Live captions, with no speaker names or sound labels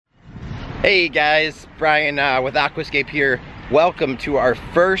Hey guys, Brian with Aquascape here. Welcome to our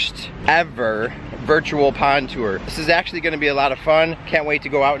first ever virtual pond tour. This is actually going to be a lot of fun. Can't wait to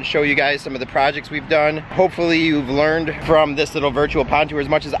go out and show you guys some of the projects we've done. Hopefully you've learned from this little virtual pond tour as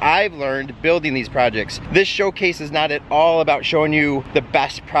much as I've learned building these projects. This showcase is not at all about showing you the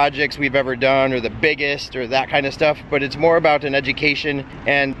best projects we've ever done or the biggest or that kind of stuff, but it's more about an education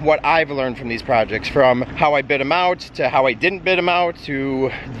and what I've learned from these projects, from how I bid them out to how I didn't bid them out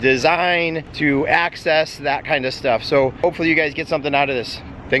to design to access, that kind of stuff. So hopefully you guys get something out of this.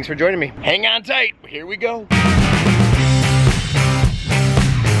 Thanks for joining me. Hang on tight, here we go.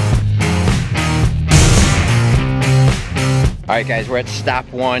 All right guys, we're at stop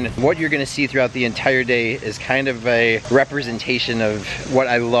one. What you're gonna see throughout the entire day is kind of a representation of what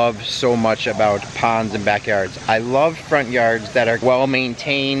I love so much about ponds and backyards. I love front yards that are well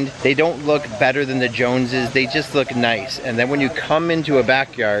maintained. They don't look better than the Joneses, they just look nice. And then when you come into a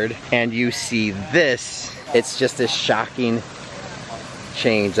backyard and you see this, it's just a shocking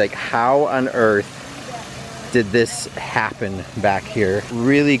change. Like, how on earth did this happen back here?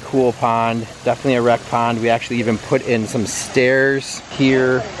 Really cool pond, definitely a rec pond. We actually even put in some stairs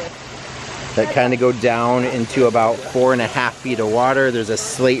here that kind of go down into about 4.5 feet of water. There's a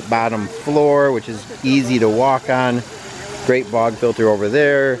slate bottom floor, which is easy to walk on. Great bog filter over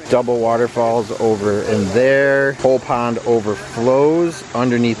there, double waterfalls over in there. Whole pond overflows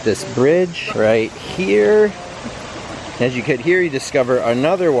underneath this bridge right here. As you could hear, you discover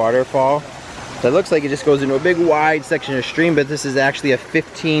another waterfall that looks like it just goes into a big wide section of stream, but this is actually a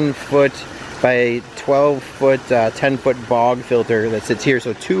 15-foot by 12-foot, 10-foot bog filter that sits here.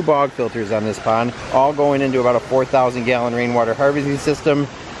 So 2 bog filters on this pond, all going into about a 4,000-gallon rainwater harvesting system.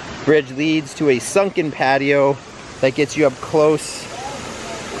 Bridge leads to a sunken patio that gets you up close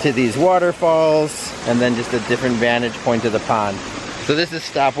to these waterfalls, and then just a different vantage point of the pond. So this is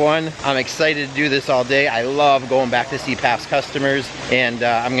stop one. I'm excited to do this all day. I love going back to see past customers, and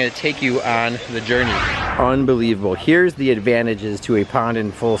I'm gonna take you on the journey. Unbelievable. Here's the advantages to a pond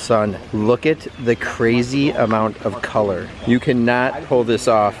in full sun. Look at the crazy amount of color. You cannot pull this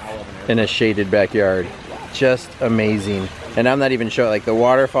off in a shaded backyard. Just amazing. And I'm not even sure, like the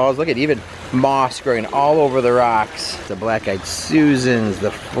waterfalls, look at even moss growing all over the rocks. The black-eyed Susans,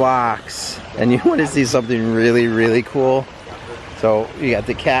 the phlox. And you wanna see something really, really cool? So you got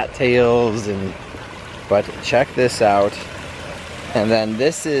the cattails, but check this out. And then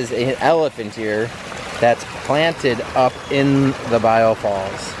this is an elephant ear that's planted up in the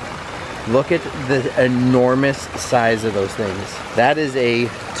biofalls. Look at the enormous size of those things. That is a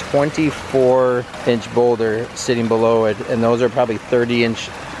 24-inch boulder sitting below it, and those are probably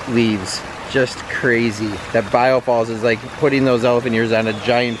 30-inch leaves. Just crazy. That biofalls is like putting those elephant ears on a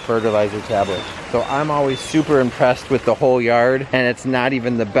giant fertilizer tablet. So I'm always super impressed with the whole yard, and it's not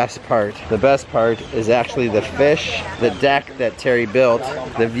even the best part. The best part is actually the fish, the deck that Terry built,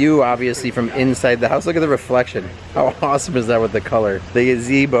 the view obviously from inside the house. Look at the reflection. How awesome is that with the color? The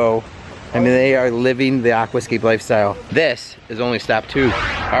gazebo. I mean, they are living the Aquascape lifestyle. This is only stop 2.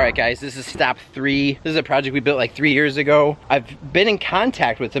 All right, guys, this is stop 3. This is a project we built like 3 years ago. I've been in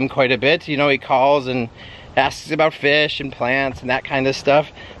contact with him quite a bit. You know, he calls and asks about fish and plants and that kind of stuff,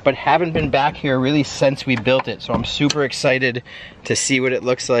 but haven't been back here really since we built it. So I'm super excited to see what it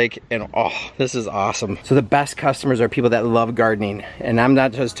looks like, and oh, this is awesome. So the best customers are people that love gardening, and I'm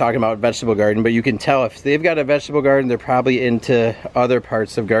not just talking about vegetable garden, but you can tell if they've got a vegetable garden, they're probably into other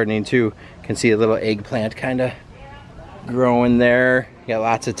parts of gardening too. You can see a little eggplant kind of growing there. You got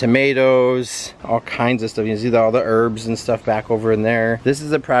lots of tomatoes, all kinds of stuff. You see all the herbs and stuff back over in there. This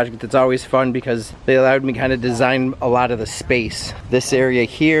is a project that's always fun because they allowed me kind of design a lot of the space. This area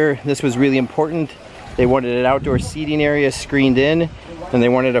here, this was really important. They wanted an outdoor seating area screened in, and they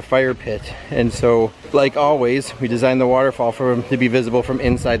wanted a fire pit. And so, like always, we designed the waterfall for them to be visible from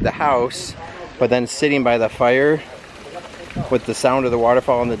inside the house, but then sitting by the fire with the sound of the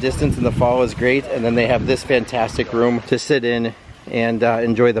waterfall in the distance in the fall is great. And then they have this fantastic room to sit in and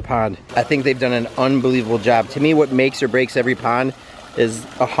enjoy the pond. I think they've done an unbelievable job. To me, what makes or breaks every pond is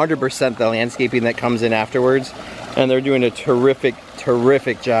 100% the landscaping that comes in afterwards, and they're doing a terrific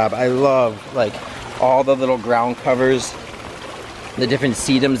job. I love like all the little ground covers, the different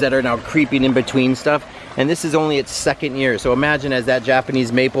sedums that are now creeping in between stuff. And this is only its 2nd year, so imagine as that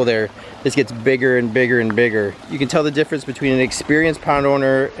Japanese maple there, this gets bigger and bigger and bigger. You can tell the difference between an experienced pond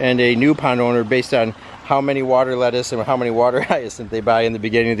owner and a new pond owner based on how many water lettuce and how many water hyacinth they buy in the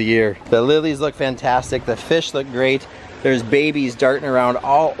beginning of the year. The lilies look fantastic, the fish look great. There's babies darting around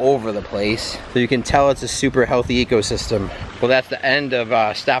all over the place. So you can tell it's a super healthy ecosystem. Well, that's the end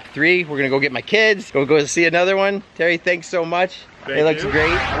of stop 3. We're gonna go get my kids. We'll go see another one. Terry, thanks so much. It looks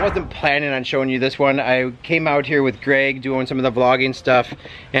great. I wasn't planning on showing you this one. I came out here with Greg doing some of the vlogging stuff,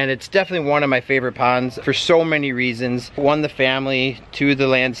 and it's definitely one of my favorite ponds for so many reasons. One, the family, two, the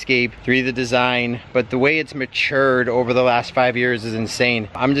landscape, three, the design, but the way it's matured over the last 5 years is insane.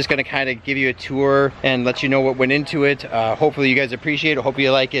 I'm just gonna kind of give you a tour and let you know what went into it. Hopefully you guys appreciate it, hope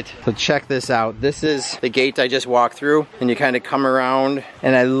you like it. So check this out. This is the gate I just walked through, and you kind of come around,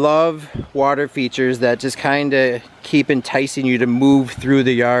 and I love water features that just kind of keep enticing you to move through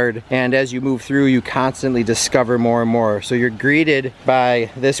the yard, and as you move through you constantly discover more and more. So you're greeted by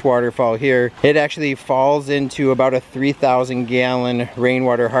this waterfall here. It actually falls into about a 3,000 gallon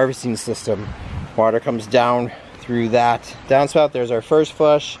rainwater harvesting system. Water comes down through that downspout. There's our first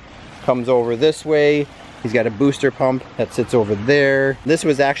flush, comes over this way. He's got a booster pump that sits over there. This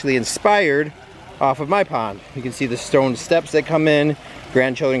was actually inspired off of my pond. You can see the stone steps that come in.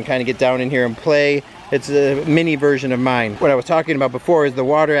 Grandchildren kind of get down in here and play. It's a mini version of mine. What I was talking about before is the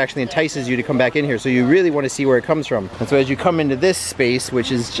water actually entices you to come back in here, so you really want to see where it comes from. And so as you come into this space,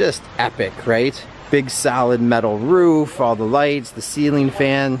 which is just epic, right? Big solid metal roof, all the lights, the ceiling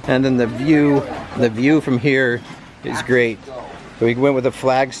fan, and then the view from here is great. So we went with a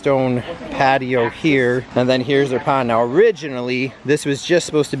flagstone patio here, and then here's their pond. Now originally, this was just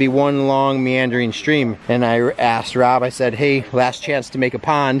supposed to be one long meandering stream, and I asked Rob, I said, hey, last chance to make a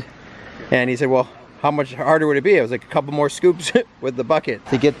pond, and he said, well, how much harder would it be? I was like, a couple more scoops with the bucket.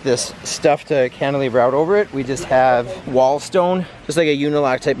 To get this stuff to cantilever out over it, we just have wall stone, just like a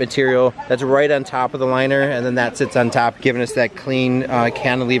unilock type material that's right on top of the liner, and then that sits on top, giving us that clean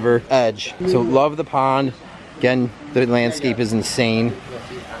cantilever edge. So love the pond. Again, the landscape is insane.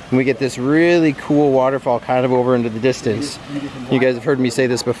 And we get this really cool waterfall kind of over into the distance. You guys have heard me say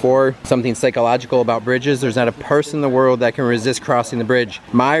this before, something psychological about bridges. There's not a person in the world that can resist crossing the bridge.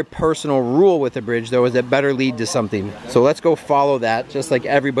 My personal rule with the bridge though is it better lead to something. So let's go follow that just like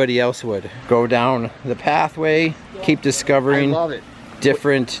everybody else would. Go down the pathway, keep discovering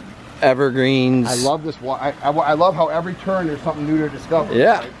different evergreens. I love this. I love how every turn there's something new to discover.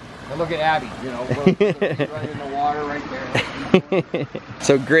 Yeah. Right? And look at Abby, you know, right in the water right there.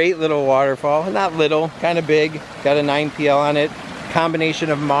 So great little waterfall, not little, kind of big, got a 9 PL on it, combination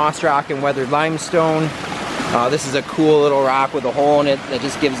of moss rock and weathered limestone. This is a cool little rock with a hole in it that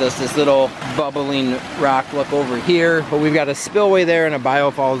just gives us this little bubbling rock look over here. But we've got a spillway there and a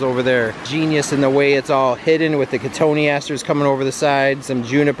biofalls over there. Genius in the way it's all hidden with the cotoneasters coming over the side, some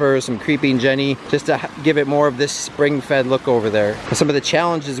juniper, some creeping jenny, just to give it more of this spring-fed look over there. Some of the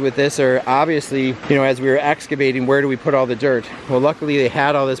challenges with this are obviously, you know, as we were excavating, where do we put all the dirt? Well, luckily they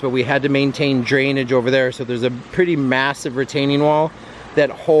had all this, but we had to maintain drainage over there. So there's a pretty massive retaining wall that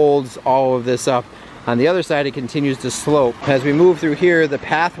holds all of this up. On the other side, it continues to slope. As we move through here, the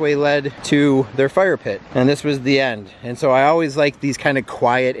pathway led to their fire pit, and this was the end. And so I always like these kind of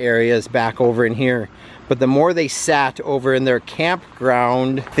quiet areas back over in here. But the more they sat over in their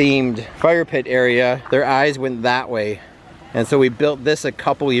campground themed fire pit area, their eyes went that way. And so we built this a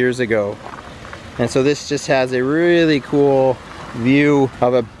couple years ago. And so this just has a really cool view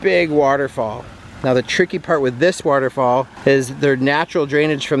of a big waterfall. Now the tricky part with this waterfall is their natural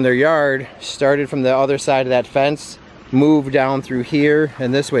drainage from their yard started from the other side of that fence, moved down through here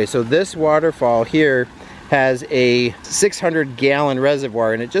and this way. So this waterfall here has a 600 gallon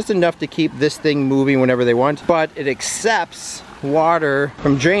reservoir in it, just enough to keep this thing moving whenever they want, but it accepts water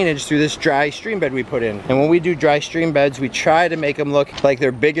from drainage through this dry stream bed we put in. And when we do dry stream beds, we try to make them look like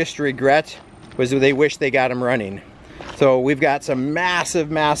their biggest regret was they wish they got them running. So we've got some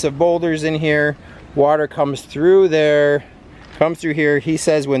massive, massive boulders in here. Water comes through there, comes through here. He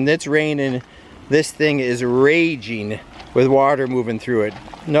says when it's raining, this thing is raging with water moving through it.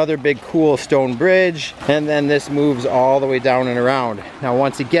 Another big cool stone bridge, and then this moves all the way down and around. Now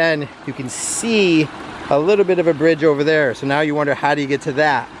once again, you can see a little bit of a bridge over there. So now you wonder, how do you get to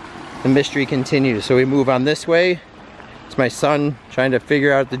that? The mystery continues. So we move on this way. It's my son trying to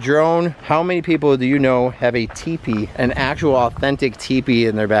figure out the drone. How many people do you know have a teepee, an actual authentic teepee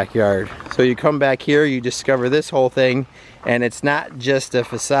in their backyard? So you come back here, you discover this whole thing, and it's not just a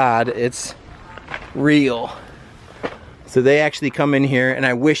facade, it's real. So they actually come in here, and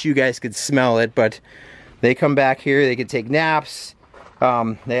I wish you guys could smell it, but they come back here, they can take naps.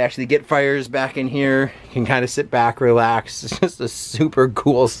 They actually get fires back in here. You can kind of sit back, relax. It's just a super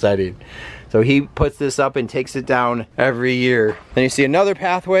cool setting. So he puts this up and takes it down every year. Then you see another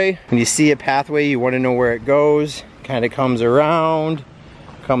pathway. When you see a pathway, you want to know where it goes. Kind of comes around,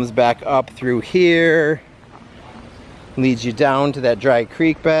 comes back up through here, leads you down to that dry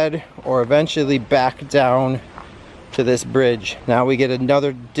creek bed, or eventually back down to this bridge. Now we get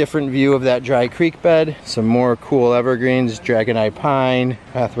another different view of that dry creek bed. Some more cool evergreens, dragonite pine.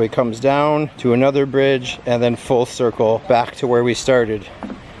 Pathway comes down to another bridge and then full circle back to where we started.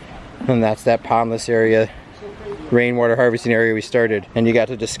 And that's that pondless area, rainwater harvesting area we started. And you got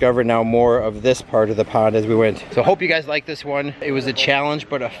to discover now more of this part of the pond as we went. So hope you guys like this one. It was a challenge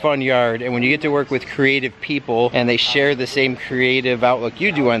but a fun yard, and when you get to work with creative people and they share the same creative outlook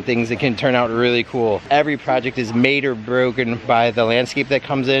you do on things, it can turn out really cool. Every project is made or broken by the landscape that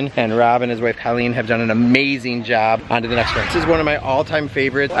comes in, and Rob and his wife Colleen have done an amazing job. On to the next one. This is one of my all-time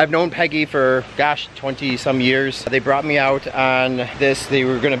favorites. I've known Peggy for, gosh, 20 some years. They brought me out on this. They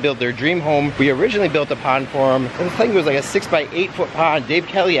were gonna build their dream home. We originally built a pond for them. The thing was like a 6 by 8 foot pond. Dave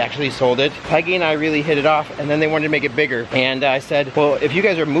Kelly actually sold it. Peggy and I really hit it off, and then they wanted to make it bigger. And I said, well, if you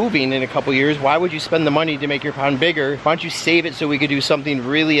guys are moving in a couple years, why would you spend the money to make your pond bigger? Why don't you save it so we could do something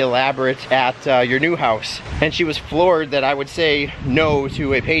really elaborate at your new house? And she was floored that I would say no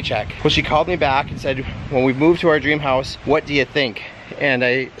to a paycheck. Well, she called me back and said, when we move to our dream house, what do you think? And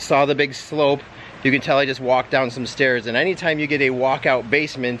I saw the big slope. You can tell I just walked down some stairs, and anytime you get a walkout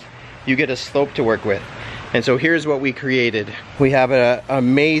basement, you get a slope to work with. And so here's what we created. We have an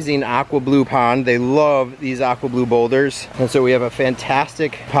amazing aqua blue pond. They love these aqua blue boulders. And so we have a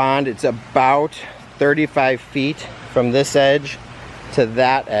fantastic pond. It's about 35 feet from this edge to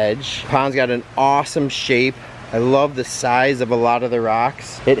that edge. Pond's got an awesome shape. I love the size of a lot of the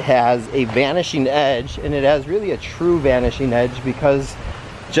rocks. It has a vanishing edge, and it has really a true vanishing edge because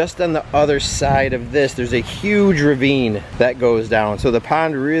just on the other side of this, there's a huge ravine that goes down. So the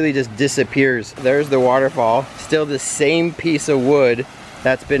pond really just disappears. There's the waterfall. Still the same piece of wood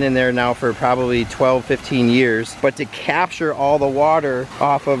that's been in there now for probably 12, 15 years. But to capture all the water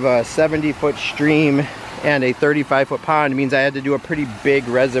off of a 70-foot stream and a 35-foot pond means I had to do a pretty big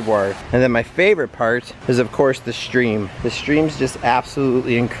reservoir. And then my favorite part is, of course, the stream. The stream's just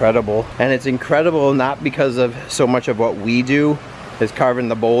absolutely incredible. And it's incredible not because of so much of what we do, is carving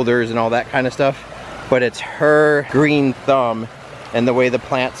the boulders and all that kind of stuff, but it's her green thumb and the way the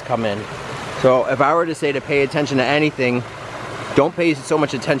plants come in. So if I were to say to pay attention to anything, don't pay so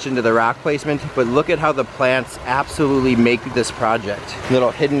much attention to the rock placement, but look at how the plants absolutely make this project.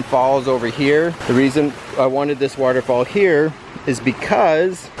 Little hidden falls over here. The reason I wanted this waterfall here is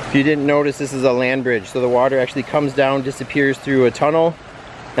because, if you didn't notice, this is a land bridge. So the water actually comes down, disappears through a tunnel,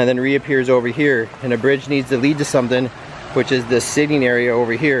 and then reappears over here. And a bridge needs to lead to something, which is the sitting area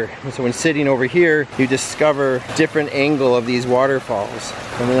over here. And so when sitting over here, you discover different angle of these waterfalls.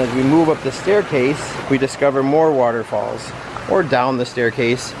 And then as we move up the staircase, we discover more waterfalls, or down the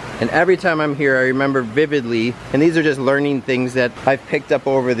staircase. And every time I'm here, I remember vividly, and these are just learning things that I've picked up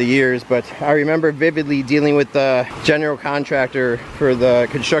over the years, but I remember vividly dealing with the general contractor for the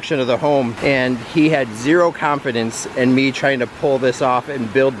construction of the home, and he had zero confidence in me trying to pull this off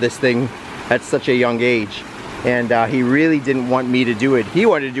and build this thing at such a young age. And he really didn't want me to do it. He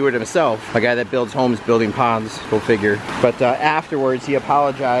wanted to do it himself. A guy that builds homes, building ponds, go figure. But afterwards, he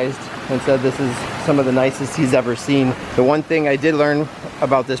apologized and said this is some of the nicest he's ever seen. The one thing I did learn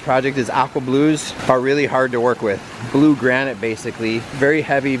about this project is aqua blues are really hard to work with. Blue granite, basically. Very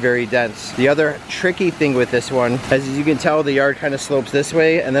heavy, very dense. The other tricky thing with this one, as you can tell, the yard kind of slopes this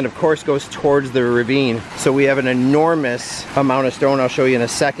way, and then of course goes towards the ravine. So we have an enormous amount of stone, I'll show you in a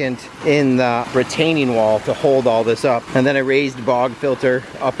second, in the retaining wall to hold all this up. And then a raised bog filter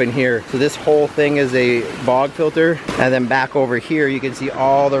up in here. So this whole thing is a bog filter, and then back over here you can see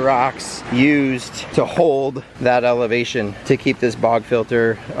all the rocks used to hold that elevation to keep this bog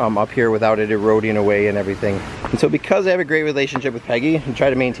filter up here without it eroding away and everything. And so because I have a great relationship with Peggy and try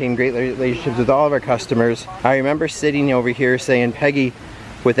to maintain great relationships with all of our customers, I remember sitting over here saying, Peggy,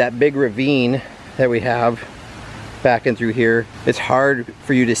 with that big ravine that we have back in through here, it's hard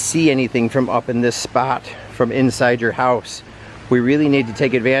for you to see anything from up in this spot from inside your house. We really need to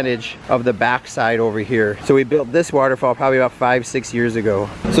take advantage of the backside over here. So we built this waterfall probably about 5-6 years ago.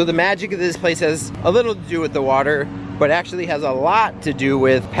 So the magic of this place has a little to do with the water, but actually has a lot to do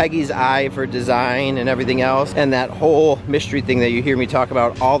with Peggy's eye for design and everything else, and that whole mystery thing that you hear me talk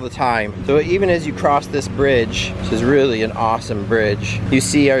about all the time. So even as you cross this bridge, which is really an awesome bridge, you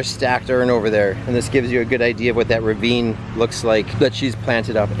see our stacked urn over there, and this gives you a good idea of what that ravine looks like that she's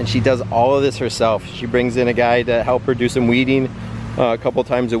planted up. And she does all of this herself. She brings in a guy to help her do some weeding a couple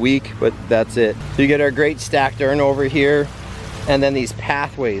times a week, but that's it. So you get our great stacked urn over here, and then these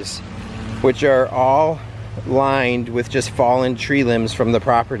pathways, which are all lined with just fallen tree limbs from the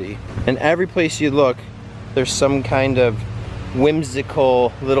property. And every place you look, there's some kind of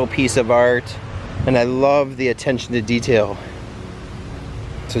whimsical little piece of art, and I love the attention to detail.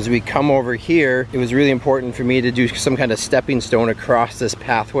 So as we come over here, it was really important for me to do some kind of stepping stone across this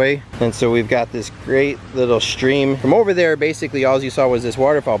pathway. And so we've got this great little stream. From over there, basically all you saw was this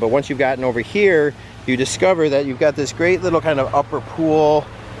waterfall. But once you've gotten over here, you discover that you've got this great little kind of upper pool,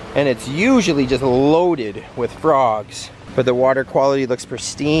 and it's usually just loaded with frogs. But the water quality looks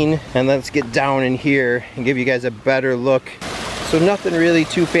pristine. And let's get down in here and give you guys a better look. So nothing really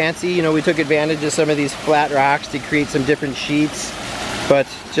too fancy. You know, we took advantage of some of these flat rocks to create some different sheets. But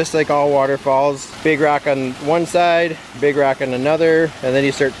just like all waterfalls, big rock on one side, big rock on another, and then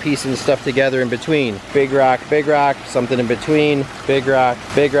you start piecing stuff together in between. Big rock, something in between, big rock,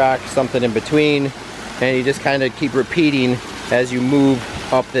 something in between. And you just kind of keep repeating as you move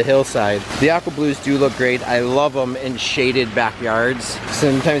up the hillside. The aqua blues do look great. I love them in shaded backyards.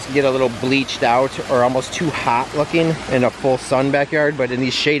 Sometimes you get a little bleached out or almost too hot looking in a full sun backyard, but in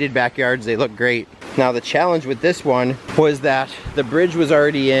these shaded backyards, they look great. Now the challenge with this one was that the bridge was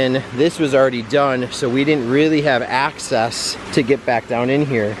already in, this was already done, so we didn't really have access to get back down in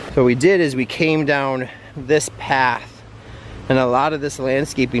here. So what we did is we came down this path, and a lot of this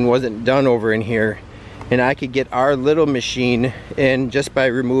landscaping wasn't done over in here. And I could get our little machine in just by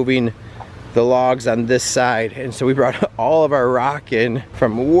removing the logs on this side. And so we brought all of our rock in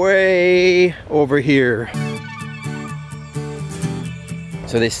from way over here.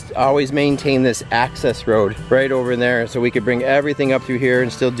 So they always maintain this access road right over there, so we could bring everything up through here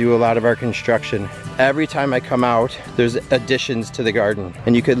and still do a lot of our construction. Every time I come out, there's additions to the garden.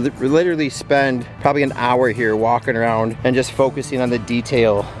 And you could literally spend probably an hour here walking around and just focusing on the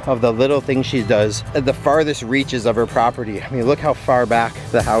detail of the little things she does at the farthest reaches of her property. I mean, look how far back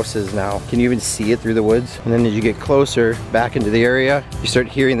the house is now. Can you even see it through the woods? And then as you get closer back into the area, you start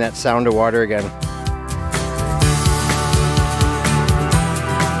hearing that sound of water again.